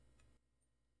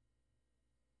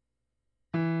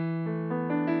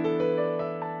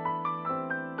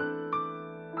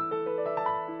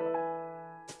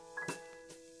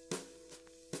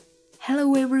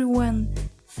Hello everyone!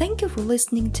 Thank you for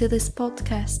listening to this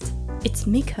podcast. It's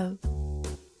Miko.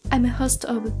 I'm a host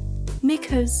of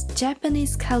Miko's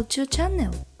Japanese Culture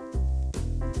Channel.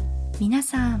 皆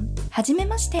さん、はじめ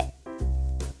まして。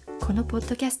このポッ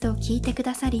ドキャストを聞いてく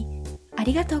ださり、あ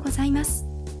りがとうございます。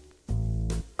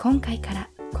今回から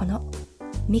この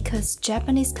Miko's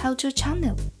Japanese Culture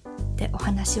Channel でお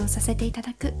話をさせていた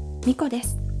だくミコで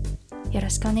す。よろ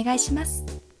しくお願いします。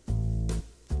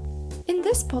In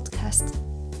this podcast,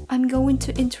 I'm going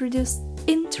to introduce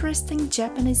interesting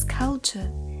Japanese culture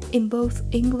in both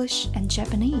English and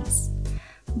Japanese.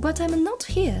 But I'm not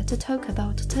here to talk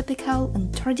about typical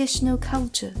and traditional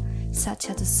culture such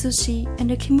as sushi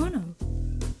and a kimono.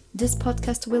 This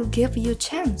podcast will give you a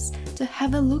chance to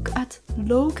have a look at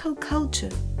local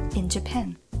culture in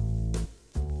Japan.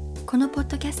 このポッ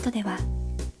ドキャストでは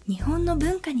日本の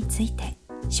文化について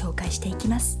紹介していき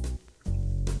ます。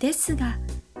ですが、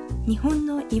日本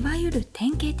のいわゆる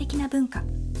典型的な文化、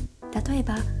例え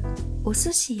ばお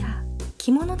寿司や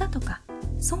着物だとか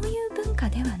そういう文化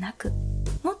ではなく、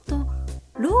もっと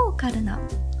ローカルな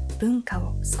文化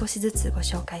を少しずつご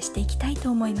紹介していきたい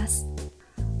と思います。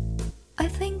I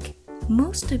think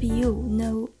most of you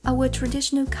know our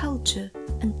traditional culture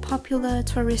and popular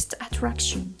tourist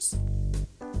attractions.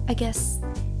 I guess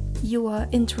you are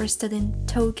interested in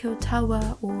Tokyo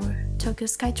Tower or Tokyo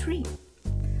Sky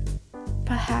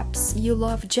Tree.Perhaps you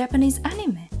love Japanese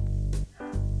anime.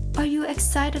 Are you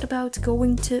excited about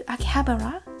going to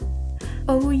Akihabara?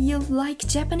 Oh, you like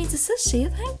Japanese sushi?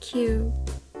 Thank you.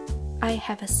 I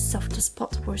have a soft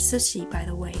spot for sushi, by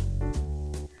the way.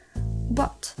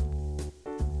 But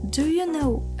do you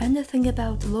know anything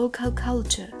about local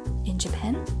culture in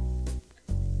Japan?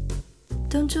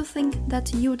 Don't you think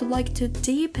that you would like to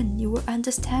deepen your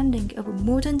understanding of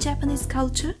modern Japanese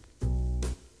culture?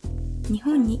日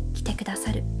本に来てくだ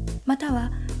さる、また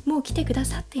はもう来てくだ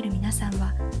さっている皆さん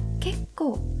は結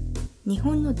構日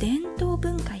本の伝統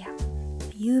文化や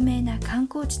有名な観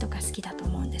光地とか好きだと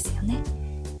思うんですよね。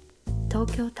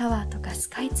東京タワーとかス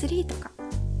カイツリーとか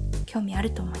興味あ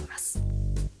ると思います。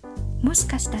もし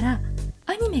かしたら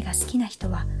アニメが好きな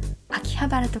人は秋葉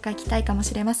原とか行きたいかも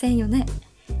しれませんよね。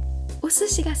お寿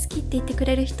司が好きって言ってく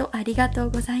れる人ありがと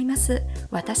うございます。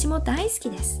私も大好き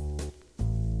です。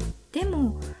で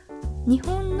も日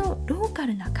本のローカ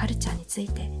ルなカルチャーについ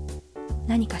て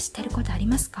何か知ってることあり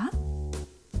ますか？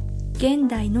現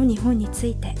代の日本につ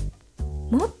いて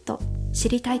もっと知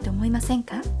りたいと思いません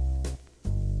か？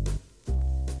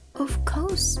 Of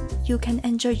course, you can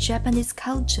enjoy Japanese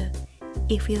culture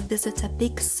if you visit a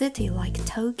big city like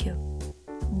Tokyo.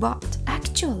 But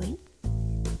actually,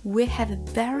 we have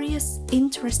various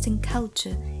interesting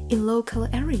culture in local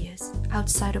areas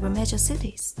outside of major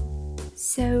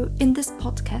cities.So, in this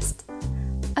podcast,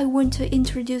 I want to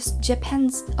introduce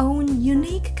Japan's own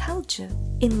unique culture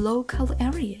in local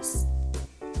areas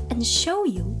and show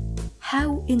you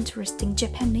how interesting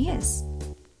Japan is.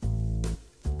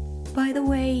 By the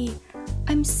way,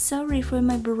 I'm sorry for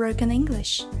my broken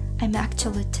English. I'm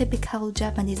actually a typical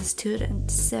Japanese student,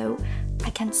 so I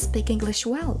can't speak English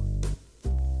well.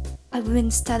 I've been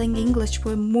studying English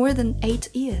for more than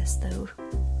 8 years, though.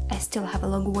 I still have a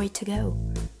long way to go.Okay,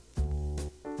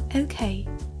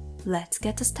 let's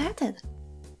get started.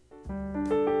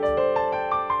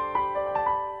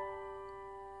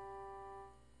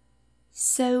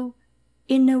 So,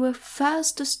 in our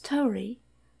first story,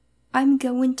 I'm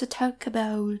going to talk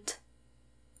about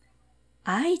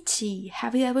Aichi.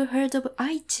 Have you ever heard of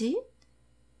Aichi?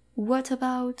 What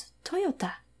about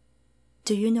Toyota?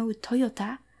 Do you know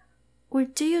Toyota? Or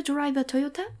do you drive a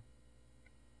Toyota?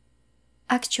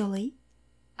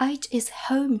 Actually,Aichi is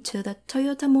home to the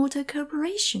Toyota Motor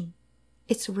Corporation.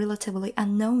 It's relatively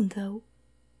unknown though.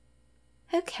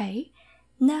 Okay,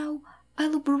 now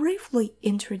I'll briefly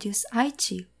introduce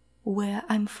Aichi, where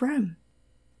I'm from.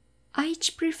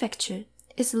 Aichi Prefecture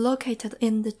is located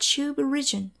in the Chubu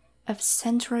region of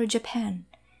central Japan,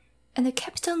 and the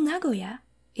capital Nagoya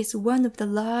is one of the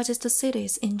largest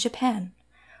cities in Japan.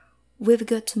 We've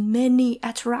got many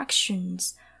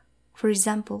attractions. For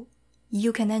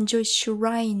example,You can enjoy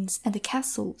shrines and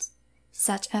castles,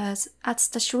 such as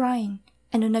Atsuta Shrine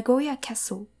and Nagoya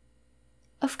Castle.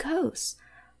 Of course,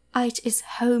 Aichi is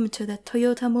home to the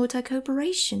Toyota Motor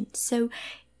Corporation, so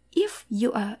if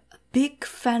you are a big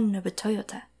fan of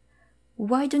Toyota,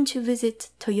 why don't you visit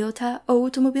Toyota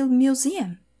Automobile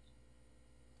Museum?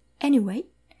 Anyway,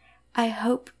 I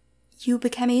hope you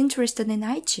become interested in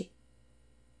Aichi.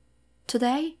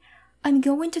 Today, I'm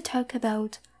going to talk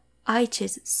about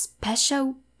Aichi's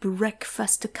special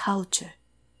breakfast culture.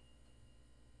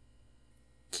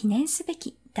 記念すべ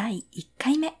き第1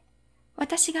回目。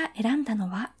私が選んだ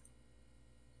のは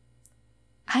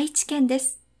愛知県で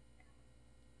す。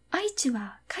愛知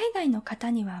は海外の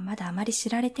方にはまだあまり知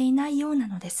られていないような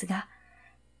のですが、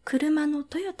車の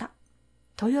トヨタ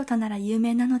なら有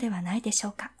名なのではないでしょ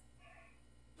うか。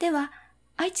では、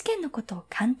愛知県のことを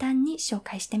簡単に紹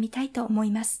介してみたいと思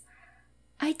います。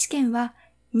愛知県は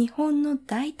日本の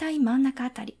大体真ん中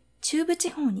あたり、中部地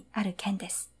方にある県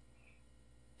です。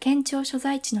県庁所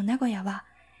在地の名古屋は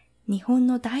日本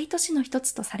の大都市の一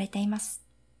つとされています。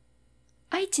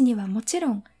愛知にはもちろ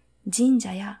ん神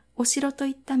社やお城と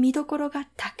いった見どころが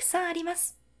たくさんありま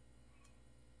す。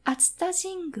熱田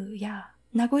神宮や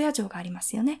名古屋城がありま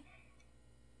すよね。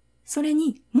それ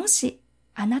にもし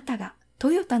あなたが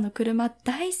トヨタの車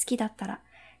大好きだったら、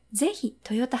ぜひ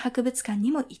トヨタ博物館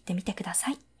にも行ってみてくだ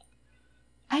さい。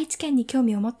愛知県に興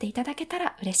味を持っていただけた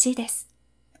ら嬉しいです。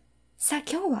さあ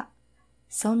今日は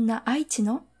そんな愛知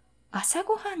の朝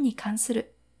ごはんに関す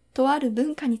るとある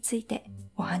文化について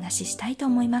お話ししたいと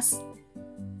思います。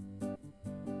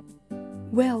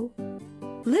Well,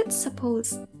 let's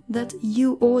suppose that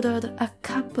you ordered a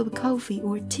cup of coffee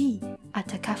or tea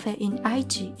at a cafe in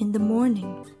Aichi in the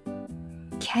morning.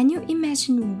 Can you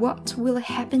imagine what will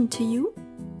happen to you?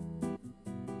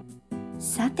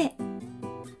 さて、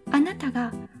あなた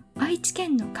が愛知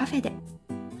県のカフェで、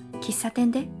喫茶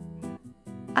店で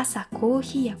朝コー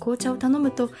ヒーや紅茶を頼む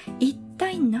と一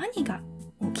体何が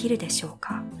起きるでしょう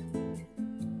か？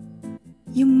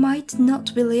 You might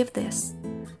not believe this,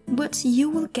 but you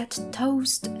will get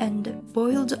toast and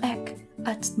boiled egg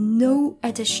at no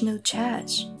additional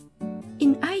charge.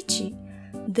 In Aichi,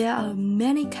 there are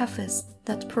many cafes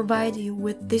that provide you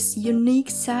with this unique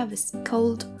service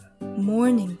called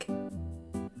morning.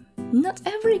 Not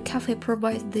every cafe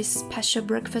provides this special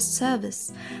breakfast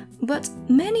service, but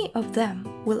many of them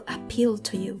will appeal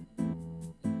to you.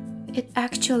 It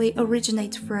actually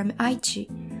originates from Aichi,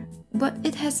 but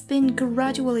it has been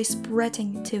gradually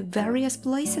spreading to various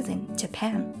places in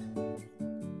Japan.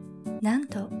 なん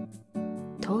と、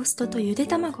トーストとゆで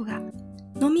卵が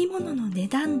飲み物の値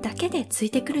段だけでつい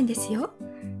てくるんですよ。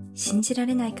信じら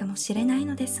れないかもしれない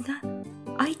のですが、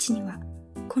愛知には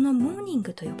このモーニン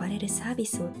グと呼ばれるサービ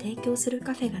スを提供する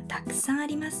カフェがたくさんあ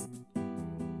ります。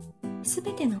す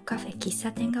べてのカフェ・喫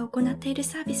茶店が行っている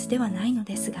サービスではないの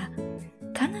ですが、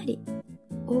かなり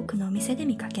多くのお店で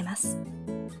見かけます。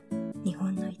日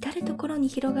本の至るところに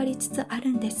広がりつつあ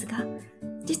るんですが、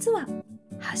実は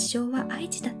発祥は愛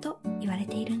知だと言われ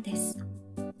ているんです。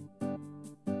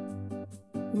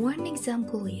One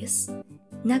example is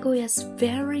Nagoya's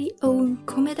very own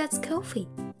Komeda's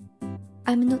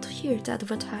Coffee.I'm not here to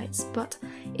advertise, but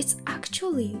it's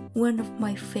actually one of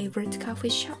my favorite coffee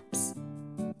shops.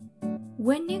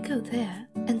 When you go there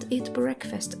and eat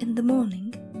breakfast in the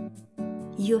morning,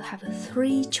 you have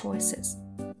 3 choices.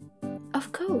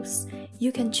 Of course,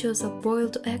 you can choose a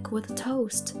boiled egg with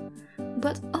toast,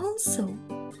 but also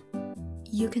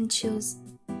you can choose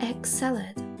egg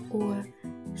salad or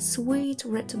sweet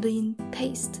red bean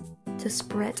paste to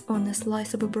spread on a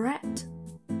slice of bread.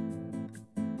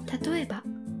例えば、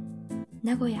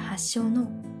名古屋発祥の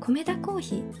米田コー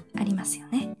ヒーありますよ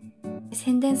ね。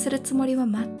宣伝するつもりは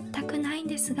全くないん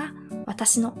ですが、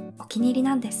私のお気に入り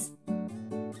なんです。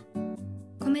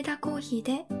米田コーヒー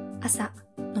で朝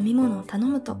飲み物を頼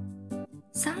むと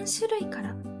3種類か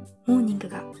らモーニング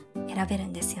が選べる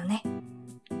んですよね。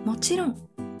もちろん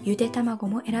ゆで卵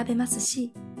も選べます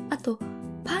し、あと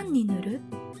パンに塗る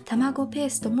卵ペー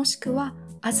ストもしくは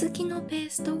小豆のペー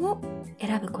ストを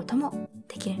選ぶことも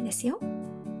できるんですよ。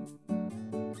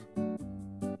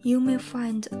You may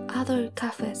find other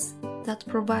cafes that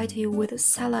provide you with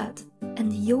salad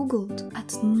and yogurt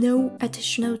at no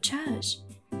additional charge.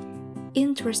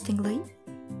 Interestingly,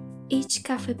 each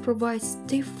cafe provides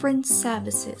different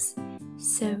services,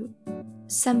 so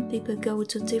some people go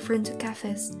to different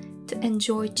cafes to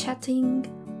enjoy chatting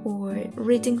or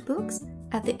reading books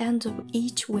at the end of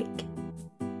each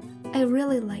week.I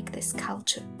really like this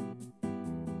culture.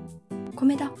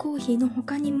 米田コーヒーの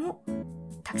他にも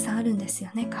たくさんあるんですよ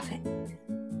ね、カフェ。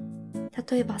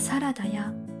例えばサラダ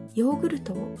やヨーグル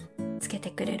トをつけて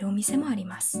くれるお店もあり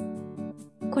ます。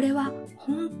これは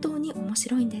本当に面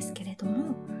白いんですけれど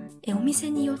も、お店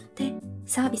によって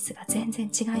サービスが全然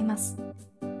違います。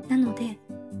なので、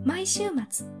毎週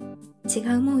末違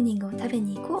うモーニングを食べ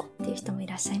に行こうっていう人もい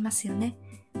らっしゃいますよね。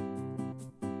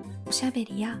おしゃべ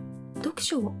りや読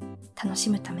書を楽し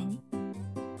むために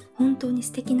本当に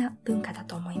素敵な文化だ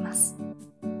と思います。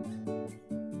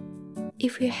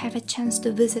If you have a chance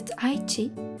to visit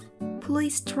Aichi,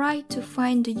 please try to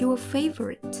find your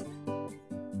favorite.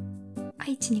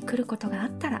 愛知に来ることがあっ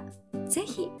たら、ぜ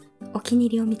ひお気に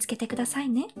入りを見つけてください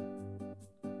ね。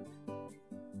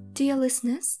Dear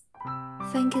listeners,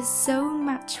 thank you so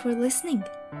much for listening.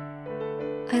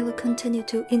 I will continue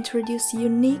to introduce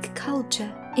unique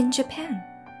culture in Japan.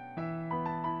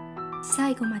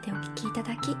 最後までお聞きいた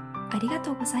だきありが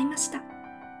とうございました。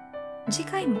次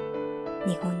回も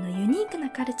日本のユニークな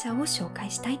カルチャーを紹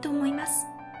介したいと思います。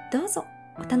どうぞ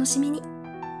お楽しみに。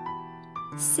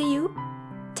See you.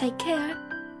 Take care.